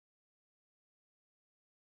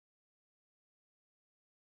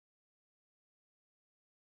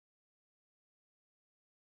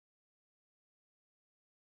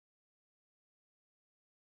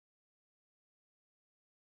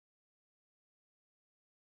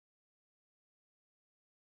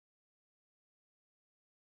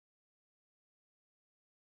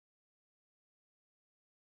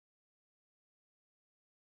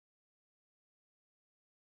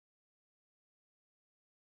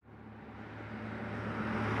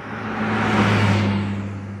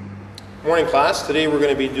Morning class. Today we're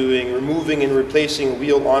going to be doing removing and replacing a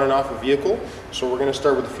wheel on and off a vehicle. So we're going to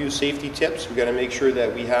start with a few safety tips. We've got to make sure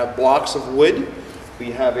that we have blocks of wood,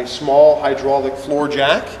 we have a small hydraulic floor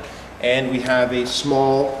jack, and we have a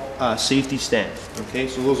small safety stand. Okay,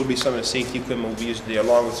 so those will be some of the safety equipment we'll be using today,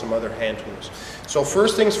 along with some other hand tools. So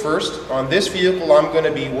first things first, on this vehicle I'm going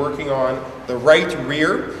to be working on the right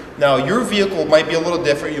rear. Now your vehicle might be a little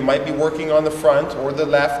different. You might be working on the front or the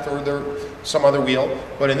left or some other wheel,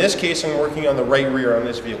 but in this case I'm working on the right rear on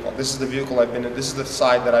this vehicle. This is the vehicle this is the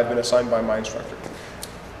side that I've been assigned by my instructor.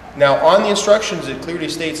 Now on the instructions it clearly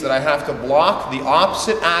states that I have to block the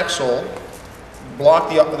opposite axle, block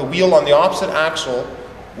the wheel on the opposite axle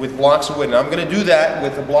with blocks of wood. And I'm going to do that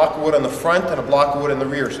with a block of wood on the front and a block of wood in the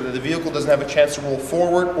rear, so that the vehicle doesn't have a chance to roll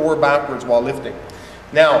forward or backwards while lifting.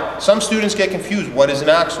 Now, some students get confused. What is an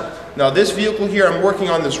axle? Now, this vehicle here, I'm working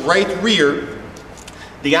on this right rear.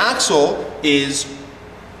 The axle is,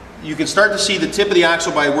 you can start to see the tip of the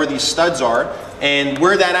axle by where these studs are, and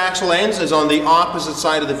where that axle ends is on the opposite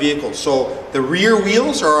side of the vehicle. So the rear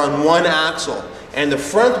wheels are on one axle, and the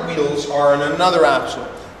front wheels are on another axle.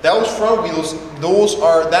 Those front wheels,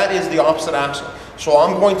 that is the opposite axle. So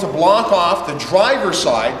I'm going to block off the driver's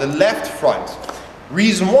side, the left front.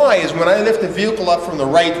 Reason why is when I lift the vehicle up from the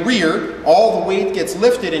right rear, all the weight gets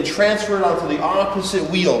lifted and transferred onto the opposite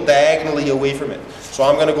wheel, diagonally away from it. So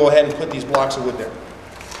I'm going to go ahead and put these blocks of wood there.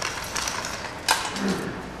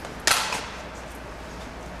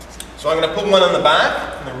 So I'm going to put one on the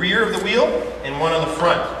back, in the rear of the wheel, and one on the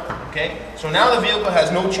front. Okay? So now the vehicle has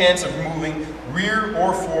no chance of moving rear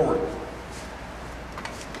or forward.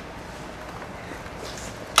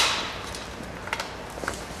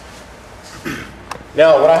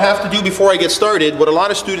 Now, what I have to do before I get started, what a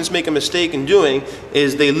lot of students make a mistake in doing,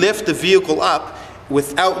 is they lift the vehicle up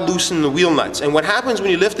without loosening the wheel nuts. And what happens when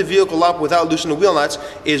you lift the vehicle up without loosening the wheel nuts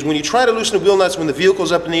is when you try to loosen the wheel nuts when the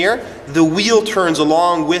vehicle's up in the air, the wheel turns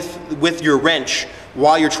along with your wrench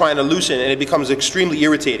while you're trying to loosen, and it becomes extremely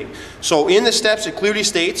irritating. So in the steps it clearly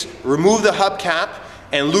states, remove the hubcap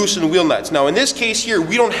and loosen the wheel nuts. Now in this case here,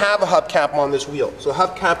 we don't have a hubcap on this wheel. So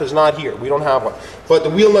hubcap is not here, we don't have one. But the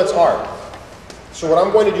wheel nuts are. So what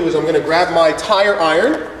I'm going to do is I'm going to grab my tire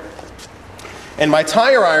iron, and my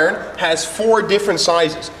tire iron has 4 different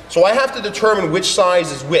sizes. So I have to determine which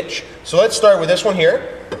size is which. So let's start with this one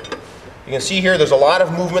here. You can see here there's a lot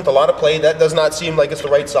of movement, a lot of play. That does not seem like it's the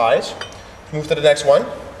right size. Move to the next one.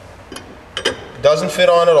 Doesn't fit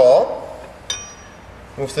on at all.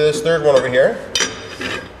 Move to this third one over here.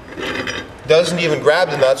 Doesn't even grab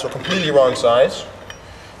the nut, so completely wrong size.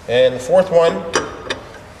 And the fourth one,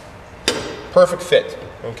 perfect fit.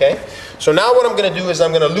 Okay? So now what I'm going to do is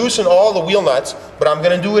I'm going to loosen all the wheel nuts, but I'm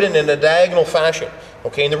going to do it in a diagonal fashion.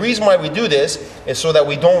 Okay, and the reason why we do this is so that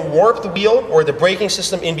we don't warp the wheel or the braking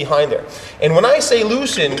system in behind there. And when I say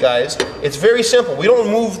loosen, guys, it's very simple. We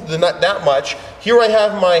don't move the nut that much. Here I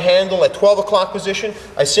have my handle at 12 o'clock position.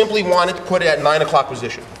 I simply wanted to put it at 9 o'clock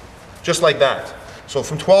position. Just like that. So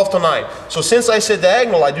from 12 to 9. So since I said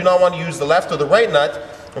diagonal, I do not want to use the left or the right nut.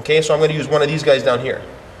 Okay, so I'm going to use one of these guys down here.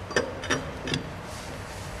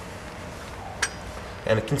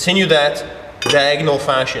 And continue that diagonal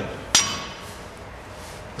fashion.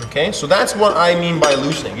 Okay, so that's what I mean by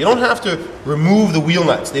loosening. You don't have to remove the wheel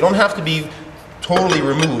nuts. They don't have to be totally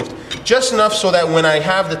removed. Just enough so that when I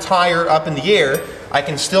have the tire up in the air, I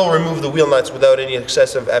can still remove the wheel nuts without any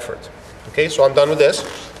excessive effort. Okay, so I'm done with this.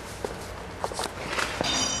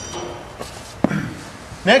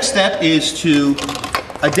 Next step is to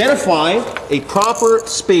identify a proper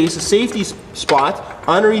space, a safety spot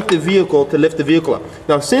underneath the vehicle to lift the vehicle up.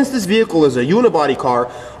 Now since this vehicle is a unibody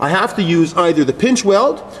car, I have to use either the pinch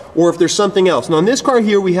weld or if there's something else. Now in this car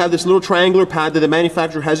here we have this little triangular pad that the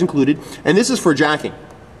manufacturer has included, and this is for jacking.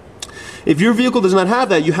 If your vehicle does not have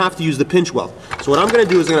that, you have to use the pinch weld. So what I'm going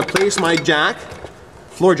to do is I'm going to place my jack,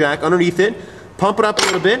 floor jack, underneath it, pump it up a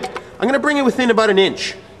little bit. I'm going to bring it within about 1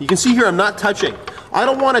 inch. You can see here I'm not touching. I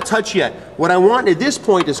don't want to touch yet. What I want at this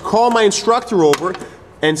point is call my instructor over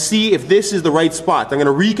and see if this is the right spot. I'm going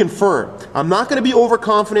to reconfirm. I'm not going to be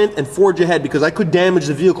overconfident and forge ahead because I could damage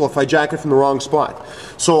the vehicle if I jack it from the wrong spot.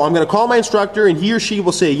 So I'm going to call my instructor and he or she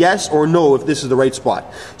will say yes or no if this is the right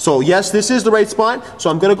spot. So yes, this is the right spot. So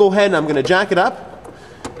I'm going to go ahead and I'm going to jack it up.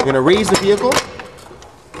 I'm going to raise the vehicle.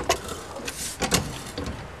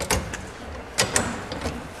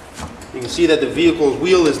 You can see that the vehicle's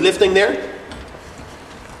wheel is lifting there.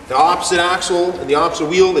 The opposite axle and the opposite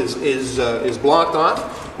wheel is blocked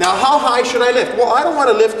off. Now how high should I lift? Well, I don't want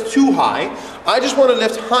to lift too high. I just want to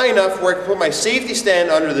lift high enough where I can put my safety stand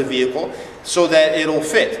under the vehicle so that it'll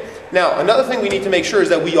fit. Now, another thing we need to make sure is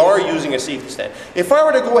that we are using a safety stand. If I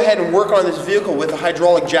were to go ahead and work on this vehicle with a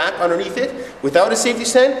hydraulic jack underneath it, without a safety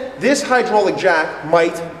stand, this hydraulic jack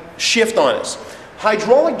might shift on us.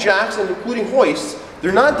 Hydraulic jacks, and including hoists,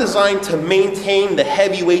 they're not designed to maintain the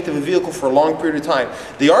heavy weight of a vehicle for a long period of time.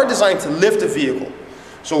 They are designed to lift a vehicle.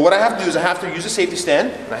 So what I have to do is I have to use a safety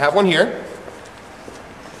stand. I have one here.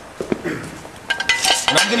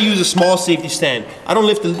 And I'm going to use a small safety stand. I don't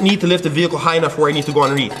need to lift the vehicle high enough where I need to go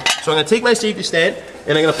underneath. So I'm going to take my safety stand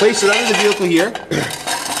and I'm going to place it under the vehicle here,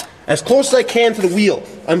 as close as I can to the wheel,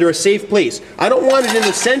 under a safe place. I don't want it in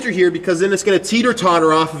the center here because then it's going to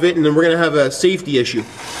teeter-totter off of it and then we're going to have a safety issue.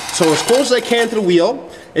 So as close as I can to the wheel,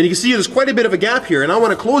 and you can see there's quite a bit of a gap here, and I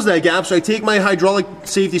want to close that gap, so I take my hydraulic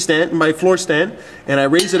safety stand, my floor stand, and I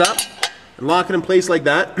raise it up and lock it in place like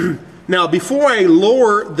that. Now, before I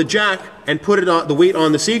lower the jack and put it on the weight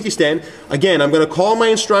on the safety stand, again, I'm going to call my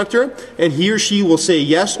instructor, and he or she will say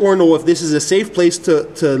yes or no if this is a safe place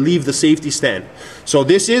to leave the safety stand. So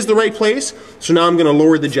this is the right place, so now I'm going to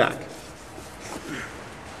lower the jack.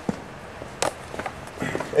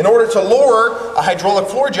 In order to lower a hydraulic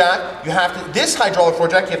floor jack, this hydraulic floor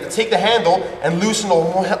jack, you have to take the handle and loosen the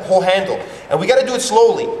whole handle. And we got to do it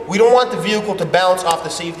slowly. We don't want the vehicle to bounce off the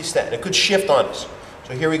safety stand. It could shift on us.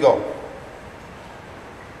 So here we go.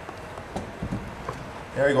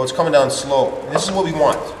 There we go, it's coming down slow. And this is what we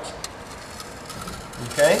want.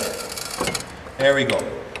 Okay? There we go.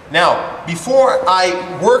 Now, before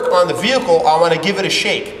I work on the vehicle, I want to give it a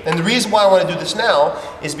shake. And the reason why I want to do this now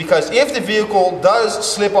is because if the vehicle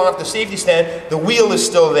does slip off the safety stand, the wheel is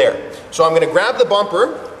still there. So I'm going to grab the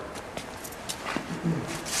bumper,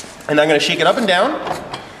 and I'm going to shake it up and down,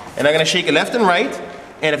 and I'm going to shake it left and right.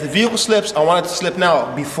 And if the vehicle slips, I want it to slip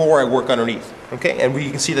now before I work underneath. Okay? And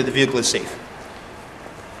you can see that the vehicle is safe.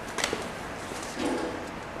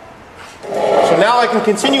 So now I can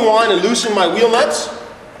continue on and loosen my wheel nuts.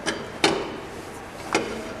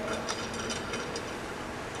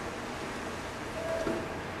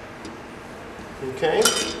 Okay.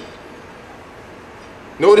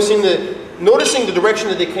 Noticing the direction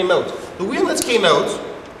that they came out. The wheel nuts came out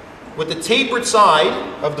with the tapered side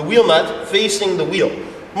of the wheel nut facing the wheel.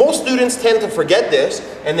 Most students tend to forget this,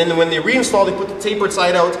 and then when they reinstall, they put the tapered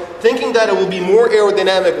side out, thinking that it will be more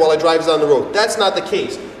aerodynamic while it drives down the road. That's not the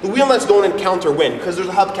case. The wheel nuts don't encounter wind because there's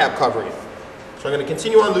a hubcap covering it. So I'm going to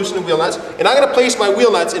continue on loosening the wheel nuts, and I'm going to place my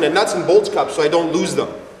wheel nuts in a nuts and bolts cup so I don't lose them.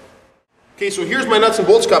 Okay, so here's my nuts and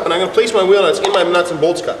bolts cup, and I'm going to place my wheel nuts in my nuts and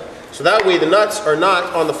bolts cup. So that way the nuts are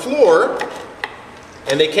not on the floor,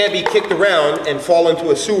 and they can't be kicked around and fall into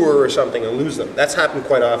a sewer or something and lose them. That's happened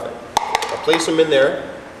quite often. I'll place them in there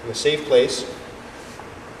in a safe place.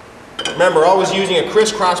 Remember, always using a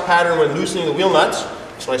crisscross pattern when loosening the wheel nuts.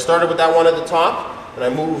 So I started with that one at the top, and I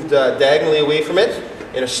moved diagonally away from it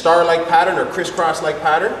in a star-like pattern or crisscross-like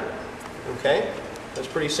pattern. Okay, that's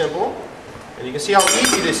pretty simple. And you can see how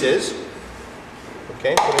easy this is.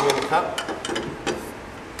 Okay, put them in the cup.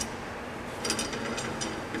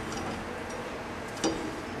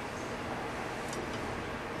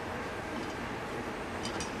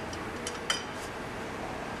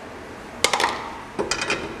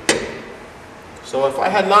 So if I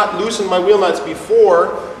had not loosened my wheel nuts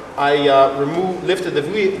before I lifted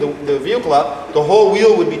the vehicle up, the whole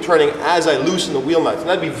wheel would be turning as I loosen the wheel nuts. And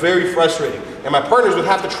that'd be very frustrating. And my partners would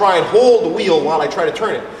have to try and hold the wheel while I try to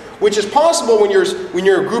turn it. Which is possible when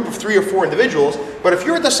you're a group of 3 or 4 individuals, but if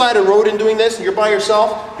you're at the side of the road and doing this, and you're by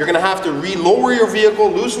yourself, you're going to have to re-lower your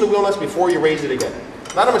vehicle, loosen the wheel nuts before you raise it again.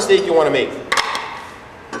 Not a mistake you want to make.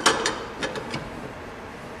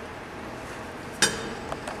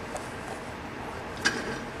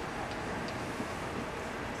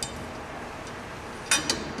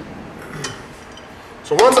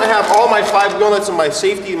 So once I have all my 5 wheel nuts and my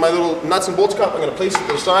safety, my little nuts and bolts cup, I'm going to place it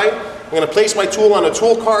to the side. I'm going to place my tool on a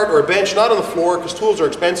tool cart or a bench, not on the floor because tools are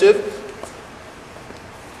expensive.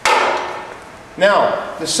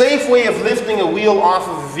 Now, the safe way of lifting a wheel off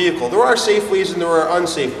of a vehicle. There are safe ways and there are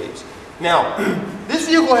unsafe ways. Now, this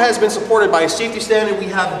vehicle has been supported by a safety stand and we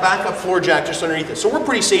have a backup floor jack just underneath it. So we're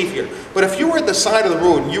pretty safe here. But if you were at the side of the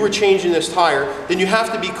road and you were changing this tire, then you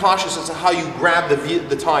have to be cautious as to how you grab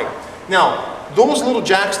the tire. Now, those little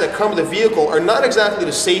jacks that come with the vehicle are not exactly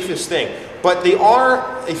the safest thing, but they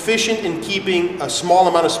are efficient in keeping a small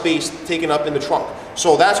amount of space taken up in the trunk.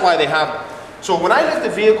 So that's why they have them. So when I lift the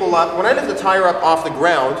vehicle up, when I lift the tire up off the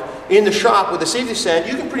ground in the shop with a safety stand,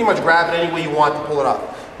 you can pretty much grab it any way you want to pull it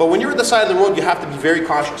up. But when you're at the side of the road, you have to be very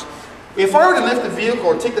cautious. If I were to lift the vehicle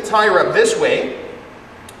or take the tire up this way,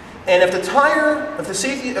 and if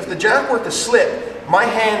the jack were to slip, my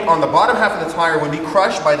hand on the bottom half of the tire would be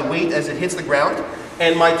crushed by the weight as it hits the ground,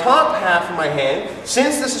 And my top half of my hand,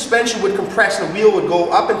 since the suspension would compress and the wheel would go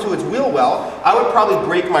up into its wheel well, I would probably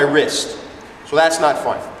break my wrist. So that's not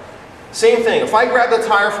fun. Same thing, if I grab the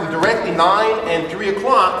tire from directly 9 and 3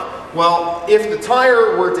 o'clock, well, if the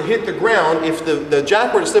tire were to hit the ground, if the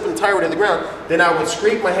jack were to slip and the tire were to hit the ground, then I would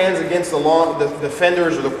scrape my hands against the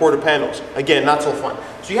fenders or the quarter panels. Again, not so fun.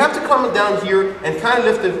 So you have to come down here and kind of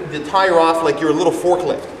lift the tire off like you're a little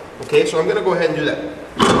forklift. Okay, so I'm going to go ahead and do that.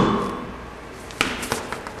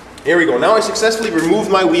 There we go. Now I successfully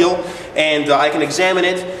removed my wheel, and I can examine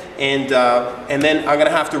it, and then I'm going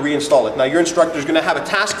to have to reinstall it. Now your instructor is going to have a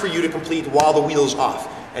task for you to complete while the wheel is off,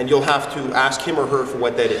 and you'll have to ask him or her for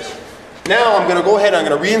what that is. Now I'm going to go ahead and I'm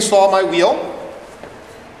going to reinstall my wheel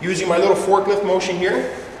using my little forklift motion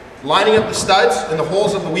here, lining up the studs in the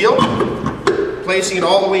holes of the wheel, placing it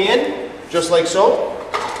all the way in, just like so.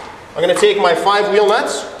 I'm going to take my 5 wheel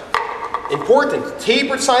nuts. Important,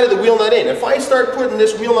 tapered side of the wheel nut in. If I start putting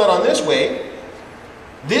this wheel nut on this way,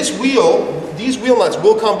 these wheel nuts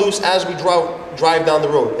will come loose as we drive down the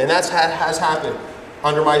road, and that has happened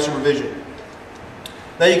under my supervision.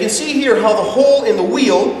 Now you can see here how the hole in the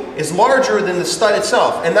wheel is larger than the stud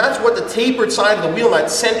itself, and that's what the tapered side of the wheel nut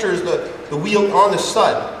centers the wheel on the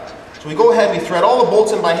stud. So we go ahead, we thread all the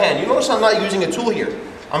bolts in by hand. You notice I'm not using a tool here.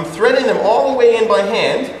 I'm threading them all the way in by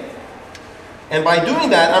hand. And by doing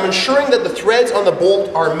that, I'm ensuring that the threads on the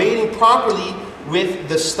bolt are mating properly with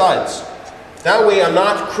the studs. That way I'm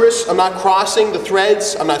not crossing the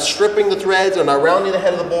threads, I'm not stripping the threads, I'm not rounding the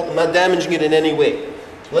head of the bolt, I'm not damaging it in any way.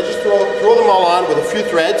 So let's just throw them all on with a few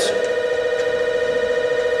threads.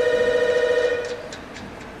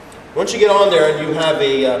 Once you get on there and you have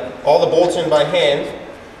all the bolts in by hand,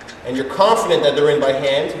 and you're confident that they're in by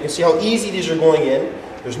hand, you can see how easy these are going in.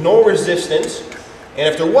 There's no resistance. And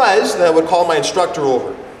if there was, then I would call my instructor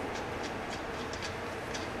over.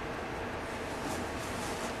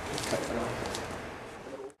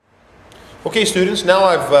 Okay students, now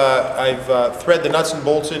I've thread the nuts and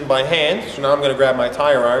bolts in by hand, so now I'm going to grab my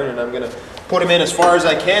tire iron and I'm going to put them in as far as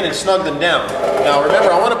I can and snug them down. Now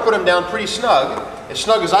remember, I want to put them down pretty snug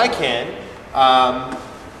as I can,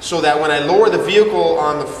 so that when I lower the vehicle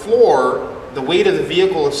on the floor, the weight of the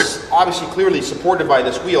vehicle is obviously clearly supported by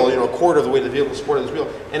this wheel. You know, a quarter of the weight of the vehicle is supported by this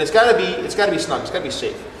wheel, and it's got to be snug. It's got to be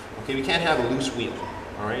safe. Okay, we can't have a loose wheel.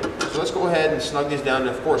 All right. So let's go ahead and snug these down. And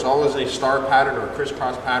of course, always a star pattern or a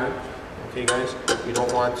crisscross pattern. Okay, guys. We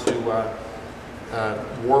don't want to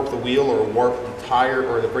warp the wheel or warp the tire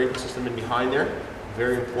or the braking system in behind there.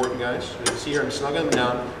 Very important, guys. So you can see here I'm snugging them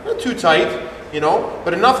down. Not too tight, you know,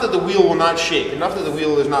 but enough that the wheel will not shake. Enough that the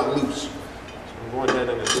wheel is not loose. Go ahead,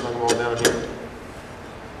 I'm going to snug them all down here.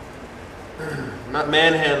 I'm not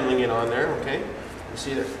manhandling it on there, okay? You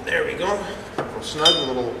see there? There we go. A little snug,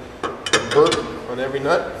 a little burp on every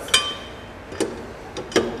nut.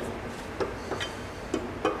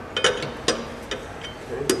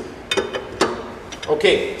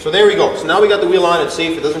 Okay, so there we go. So now we got the wheel on, it's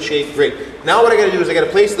safe, it doesn't shake, great. Now what I got to do is I got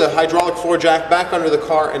to place the hydraulic floor jack back under the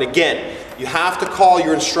car, and again, you have to call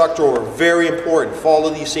your instructor over. Very important. Follow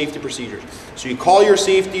these safety procedures. So you call your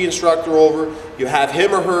safety instructor over, you have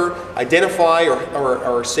him or her identify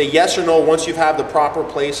or say yes or no once you have the proper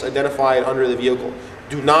place identified under the vehicle.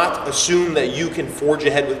 Do not assume that you can forge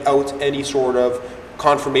ahead without any sort of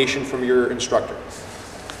confirmation from your instructor.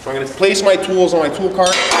 So I'm going to place my tools on my tool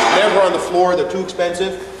cart, never on the floor, they're too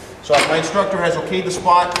expensive. So if my instructor has okayed the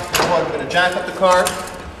spot, I'm going to jack up the car,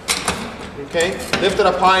 okay, lift it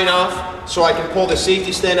up high enough so I can pull the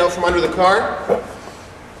safety stand out from under the car.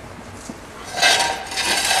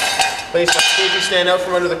 Place my safety stand out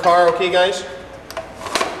from under the car, okay guys?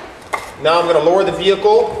 Now I'm going to lower the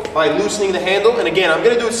vehicle by loosening the handle, and again, I'm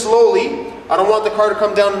going to do it slowly. I don't want the car to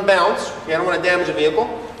come down and bounce. Okay, I don't want to damage the vehicle.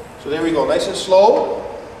 So there we go, nice and slow.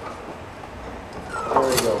 There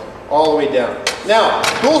we go, all the way down. Now,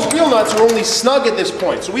 those wheel nuts are only snug at this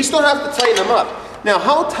point, so we still have to tighten them up. Now,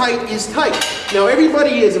 how tight is tight? Now,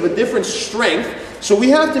 everybody is of a different strength, so we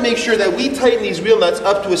have to make sure that we tighten these wheel nuts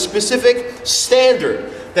up to a specific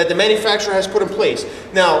standard that the manufacturer has put in place.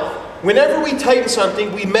 Now, whenever we tighten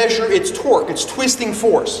something, we measure its torque, its twisting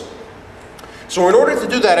force. So in order to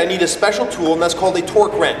do that, I need a special tool, and that's called a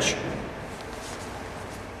torque wrench.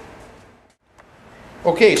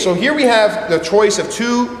 Okay, so here we have the choice of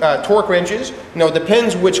two torque wrenches. Now it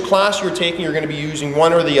depends which class you're taking, you're going to be using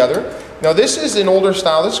one or the other. Now this is an older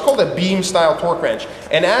style, this is called a beam style torque wrench.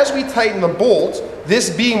 And as we tighten the bolt, this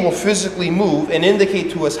beam will physically move and indicate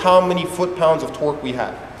to us how many foot-pounds of torque we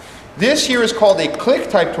have. This here is called a click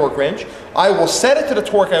type torque wrench. I will set it to the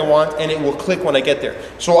torque I want and it will click when I get there.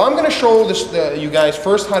 So I'm going to show this, you guys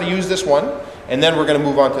first how to use this one. and then we're going to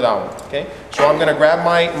move on to that one. Okay, so I'm going to grab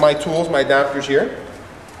my tools, my adapters here.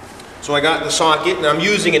 So I got the socket, and I'm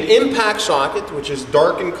using an impact socket, which is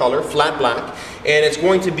dark in color, flat black, and it's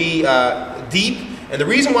going to be deep. And the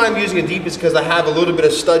reason why I'm using a deep is because I have a little bit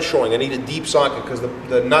of stud showing. I need a deep socket because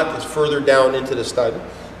the nut is further down into the stud.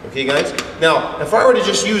 Okay, guys? Now, if I were to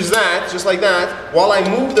just use that, just like that, while I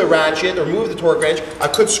move the ratchet or move the torque wrench, I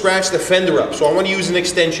could scratch the fender up. So I want to use an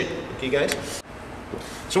extension. Okay, guys?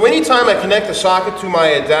 So anytime I connect the socket to my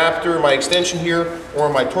adapter, my extension here, or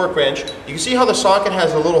my torque wrench, you can see how the socket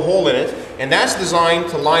has a little hole in it, and that's designed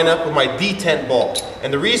to line up with my detent ball.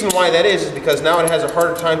 And the reason why that is because now it has a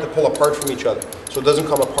harder time to pull apart from each other, so it doesn't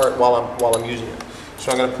come apart while I'm using it.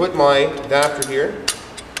 So I'm going to put my adapter here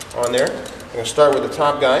on there. I'm going to start with the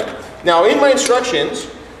top guy. Now in my instructions,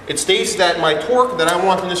 it states that my torque that I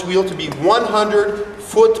want in this wheel to be 100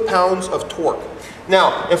 foot-pounds of torque.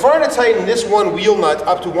 Now, if I were to tighten this one wheel nut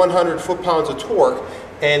up to 100 foot-pounds of torque,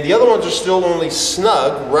 and the other ones are still only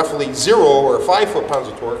snug, roughly 0 or 5 foot-pounds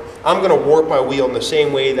of torque, I'm going to warp my wheel in the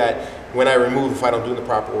same way that when I remove if I don't do it in the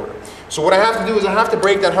proper order. So what I have to do is I have to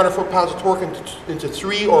break that 100 foot-pounds of torque into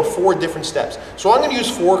 3 or 4 different steps. So I'm going to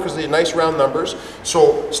use 4 because they're nice round numbers.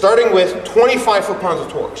 So starting with 25 foot-pounds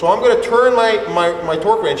of torque. So I'm going to turn my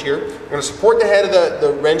torque wrench here. I'm going to support the head of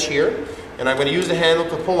the wrench here, and I'm going to use the handle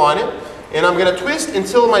to pull on it. And I'm going to twist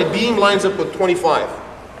until my beam lines up with 25.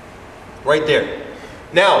 Right there.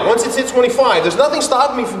 Now, once it's hit 25, there's nothing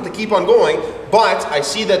stopping me from to keep on going, but I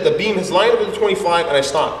see that the beam has lined up with the 25 and I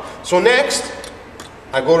stop. So next,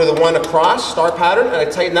 I go to the one across, star pattern, and I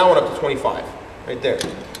tighten that one up to 25. Right there.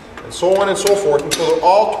 And so on and so forth until they're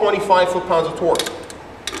all 25 foot-pounds of torque.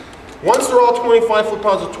 Once they're all 25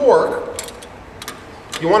 foot-pounds of torque,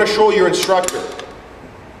 you want to show your instructor.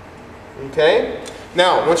 Okay?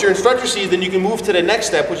 Now, once your instructor sees, then you can move to the next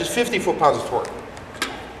step, which is 50 foot-pounds of torque.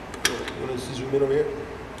 You want to zoom in over here?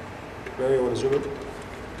 Barry, you want to zoom in?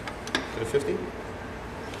 To the 50?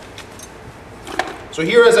 So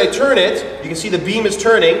here, as I turn it, you can see the beam is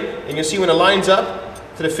turning, and you can see when it lines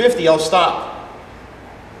up to the 50, I'll stop.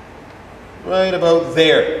 Right about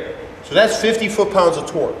there. So that's 50 foot-pounds of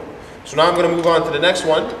torque. So now I'm going to move on to the next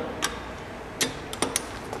one,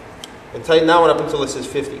 and tighten that one up until it says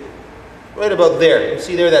 50. Right about there. You can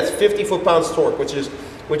see there that's 50 foot-pounds torque, which is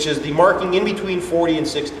the marking in between 40 and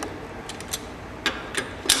 60.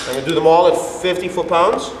 I'm going to do them all at 50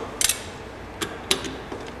 foot-pounds.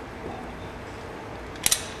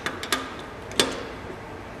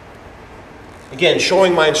 Again,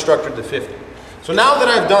 showing my instructor the 50. So now that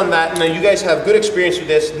I've done that, and now you guys have good experience with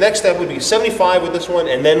this, next step would be 75 with this one,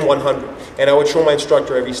 and then 100. And I would show my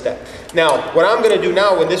instructor every step. Now, what I'm going to do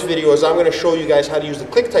now in this video is I'm going to show you guys how to use the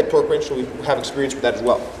click-type torque wrench, so we have experience with that as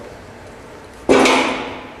well.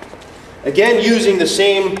 Again, using the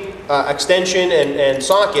same extension and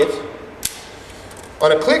socket.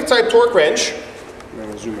 On a click-type torque wrench, I'm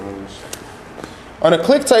going to zoom in on this. On a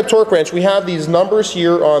click-type torque wrench, we have these numbers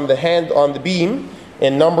here on the beam,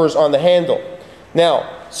 and numbers on the handle.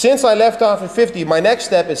 Now, since I left off at 50, my next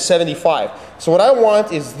step is 75. So what I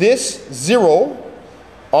want is this 0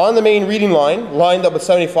 on the main reading line lined up with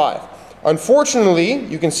 75. Unfortunately,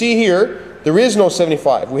 you can see here, there is no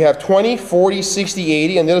 75. We have 20, 40, 60,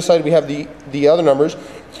 80. On the other side, we have the other numbers,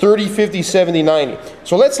 30, 50, 70, 90.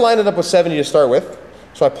 So let's line it up with 70 to start with.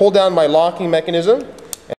 So I pull down my locking mechanism,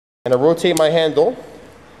 and I rotate my handle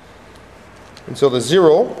until the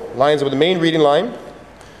 0 lines up with the main reading line,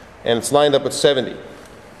 and it's lined up with 70.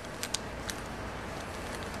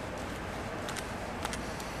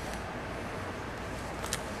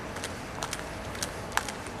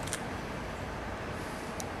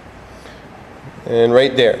 And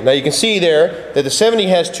right there. Now you can see there that the 70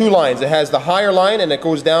 has 2 lines. It has the higher line and it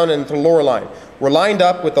goes down into the lower line. We're lined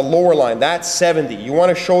up with the lower line. That's 70. You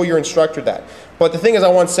want to show your instructor that. But the thing is, I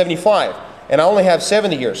want 75. And I only have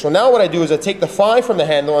 70 here. So now what I do is I take the 5 from the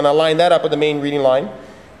handle and I line that up with the main reading line.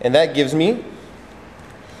 And that gives me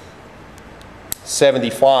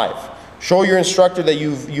 75. Show your instructor that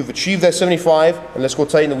you've achieved that 75, and let's go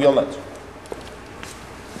tighten the wheel nuts.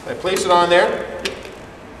 I place it on there.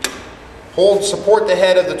 Support the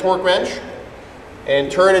head of the torque wrench,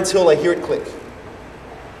 and turn until I hear it click.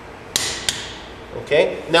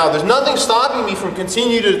 Okay? Now, there's nothing stopping me from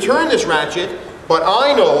continuing to turn this ratchet, but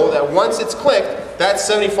I know that once it's clicked, that's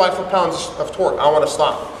 75 foot-pounds of torque. I want to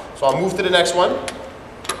stop. So I'll move to the next one.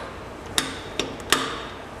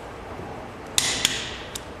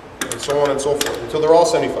 And so on and so forth, until they're all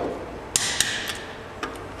 75.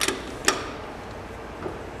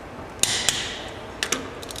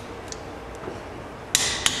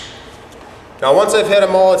 Now once I've hit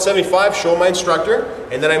them all at 75, show my instructor,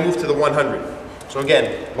 and then I move to the 100. So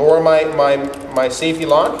again, lower my safety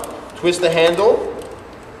lock, twist the handle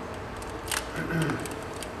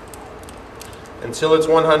until it's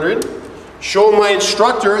 100. Show my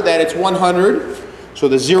instructor that it's 100. So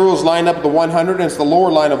the zeros line up at the 100 and it's the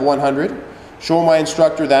lower line of 100. Show my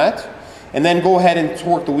instructor that. And then go ahead and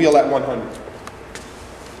torque the wheel at 100.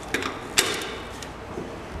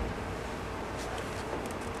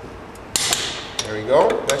 There we go.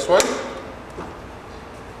 Next one.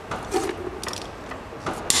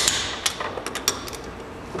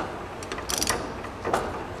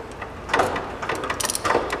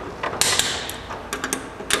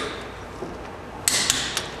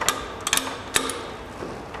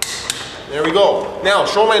 There we go. Now,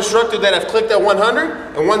 show my instructor that I've clicked at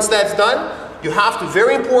 100, and once that's done, you have to,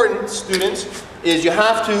 very important, students, is you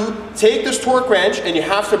have to take this torque wrench and you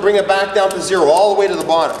have to bring it back down to 0, all the way to the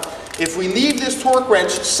bottom. If we leave this torque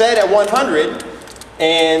wrench set at 100,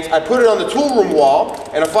 and I put it on the tool room wall,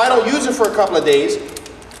 and if I don't use it for a couple of days,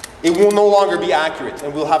 it will no longer be accurate,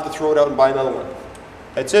 and we'll have to throw it out and buy another one.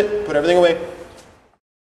 That's it. Put everything away.